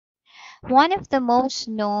One of the most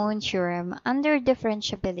known theorem under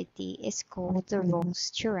differentiability is called the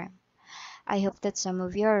Rolle's theorem. I hope that some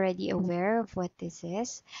of you are already aware of what this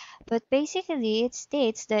is, but basically it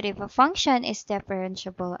states that if a function is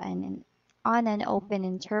differentiable and on an open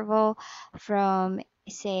interval from,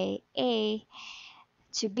 say, a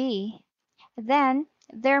to b, then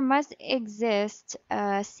there must exist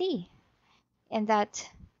a c in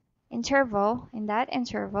that interval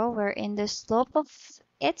wherein the slope of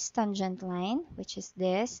its tangent line, which is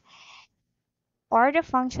this, or the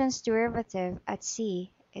function's derivative at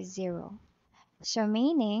c is 0. So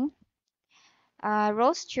meaning,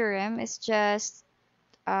 Rolle's theorem is just,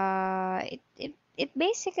 it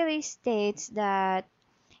basically states that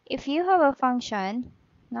if you have a function,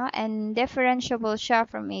 no, and differentiable siya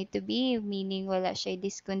from a to b, meaning wala siya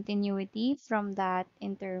discontinuity from that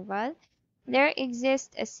interval, there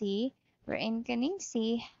exists a c wherein kaning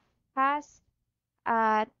c has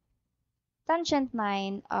a tangent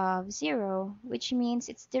line of 0, which means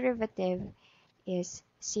its derivative is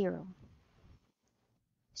 0.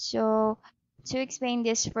 So to explain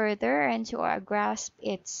this further and to grasp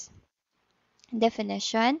its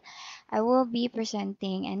definition, I will be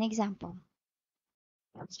presenting an example.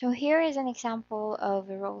 So here is an example of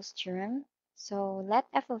a Rolle's theorem. So let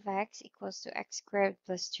f of x equals to x squared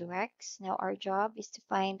plus 2x. Now our job is to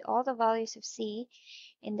find all the values of c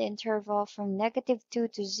in the interval from -2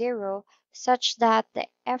 to 0 such that the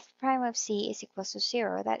f prime of c is equals to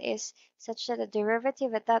 0. That is, such that the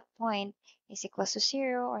derivative at that point is equals to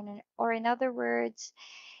 0, or in other words,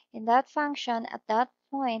 in that function at that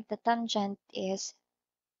point the tangent is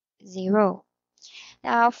 0.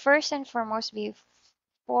 Now first and foremost,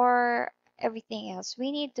 before everything else,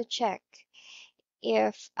 we need to check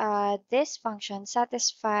if this function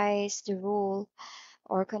satisfies the rule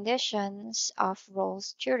or conditions of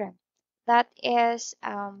Rolle's theorem. That is,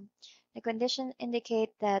 the condition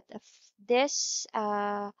indicate that if this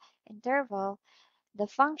interval, the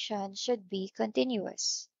function should be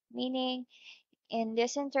continuous, meaning in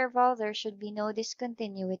this interval there should be no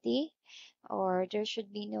discontinuity, or there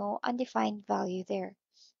should be no undefined value there.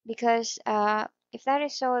 Because if that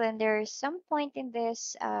is so, then there is some point in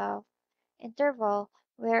this interval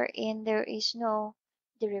wherein there is no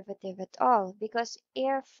derivative at all. Because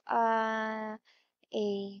if a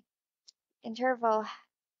interval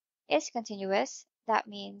is continuous, that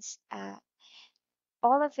means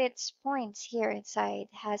all of its points here inside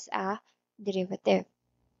has a derivative.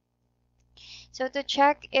 So to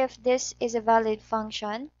check if this is a valid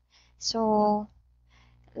function, so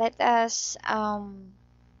let us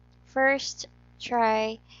first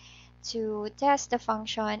try to test the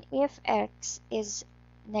function if x is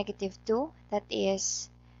 -2, that is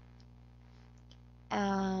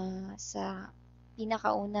sa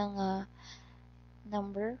pinakaunang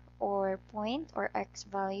number or point or x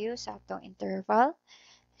value sa atong interval.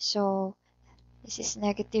 So this is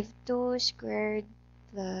 -2 squared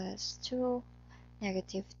plus 2,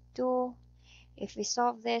 -2. If we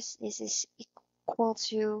solve this, this is equal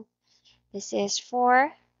to, this is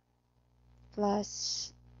 4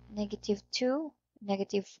 plus -2,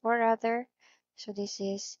 -4 rather. So this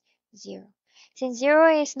is 0. Since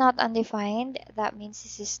 0 is not undefined, that means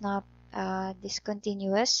this is not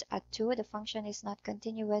discontinuous at 2. The function is not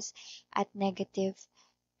continuous at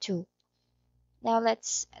 -2. Now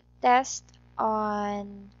let's test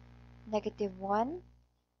on -1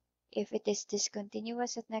 if it is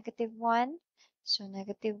discontinuous at -1. So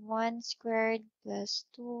 -1 squared plus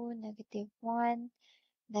 2, -1,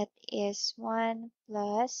 that is 1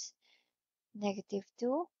 plus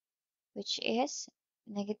 -2, which is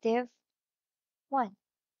 -1.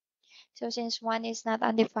 So since 1 is not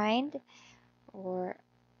undefined, or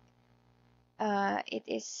it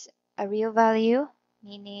is a real value,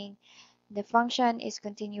 meaning the function is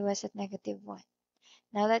continuous at -1.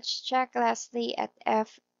 Now let's check lastly at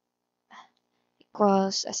f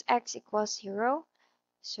equals, as x equals 0.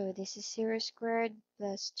 So this is 0 squared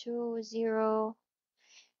plus 2, 0.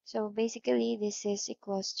 So basically this is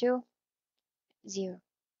equals to 0.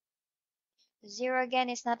 0 again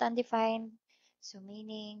is not undefined, so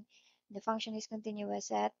meaning the function is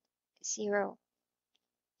continuous at 0.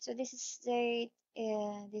 So this is the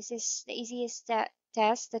easiest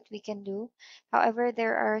test that we can do. However,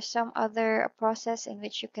 there are some other process in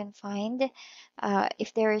which you can find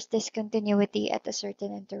if there is discontinuity at a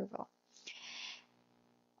certain interval.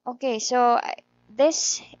 Okay, so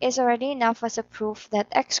this is already enough as a proof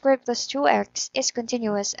that x squared plus 2x is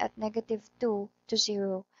continuous at -2 to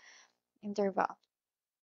 0 interval.